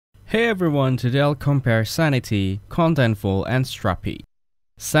Hey everyone, today I'll compare Sanity, Contentful, and Strapi.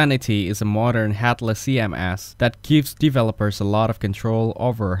 Sanity is a modern headless CMS that gives developers a lot of control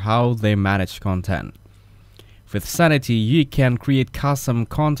over how they manage content. With Sanity, you can create custom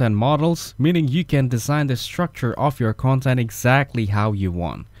content models, meaning you can design the structure of your content exactly how you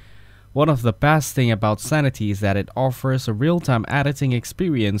want. One of the best things about Sanity is that it offers a real-time editing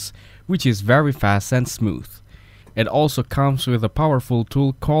experience, which is very fast and smooth. It also comes with a powerful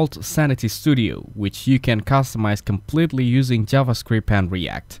tool called Sanity Studio, which you can customize completely using JavaScript and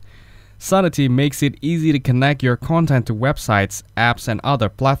React. Sanity makes it easy to connect your content to websites, apps, and other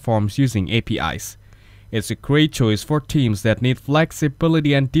platforms using APIs. It's a great choice for teams that need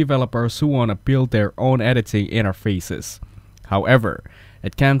flexibility and developers who want to build their own editing interfaces. However,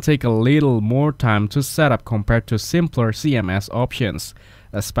 it can take a little more time to set up compared to simpler CMS options,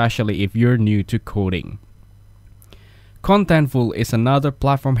 especially if you're new to coding. Contentful is another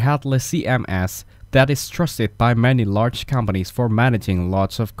platform headless CMS that is trusted by many large companies for managing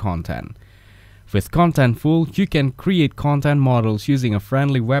lots of content. With Contentful, you can create content models using a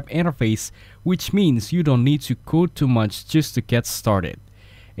friendly web interface, which means you don't need to code too much just to get started.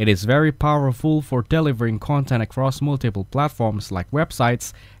 It is very powerful for delivering content across multiple platforms like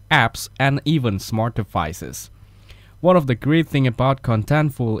websites, apps, and even smart devices. One of the great things about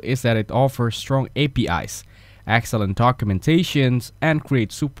Contentful is that it offers strong APIs, excellent documentations, and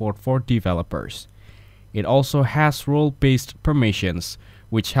great support for developers. It also has role-based permissions,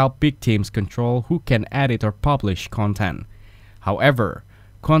 which help big teams control who can edit or publish content. However,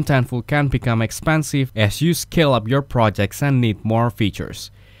 Contentful can become expensive as you scale up your projects and need more features.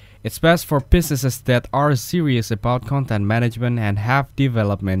 It's best for businesses that are serious about content management and have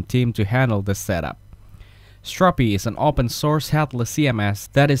development team to handle the setup. Strapi is an open-source headless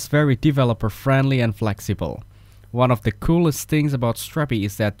CMS that is very developer-friendly and flexible. One of the coolest things about Strapi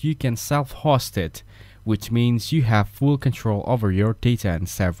is that you can self-host it, which means you have full control over your data and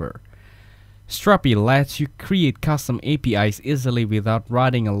server. Strapi lets you create custom APIs easily without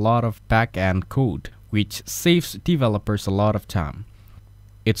writing a lot of back-end code, which saves developers a lot of time.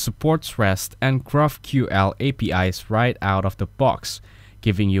 It supports REST and GraphQL APIs right out of the box,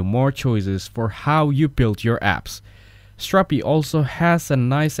 giving you more choices for how you build your apps. Strapi also has a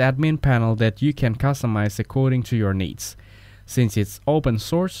nice admin panel that you can customize according to your needs. Since it's open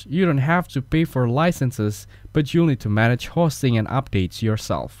source, you don't have to pay for licenses, but you'll need to manage hosting and updates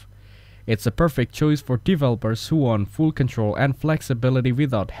yourself. It's a perfect choice for developers who want full control and flexibility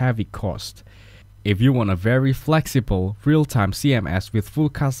without heavy cost. If you want a very flexible, real-time CMS with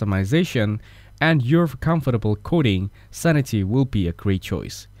full customization and you're comfortable coding, Sanity will be a great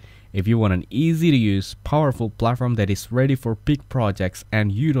choice. If you want an easy-to-use, powerful platform that is ready for big projects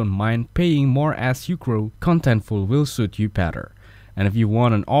and you don't mind paying more as you grow, Contentful will suit you better. And if you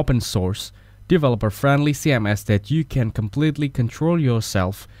want an open-source, developer-friendly CMS that you can completely control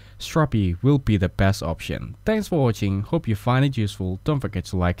yourself, Strapi will be the best option. Thanks for watching. Hope you find it useful. Don't forget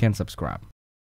to like and subscribe.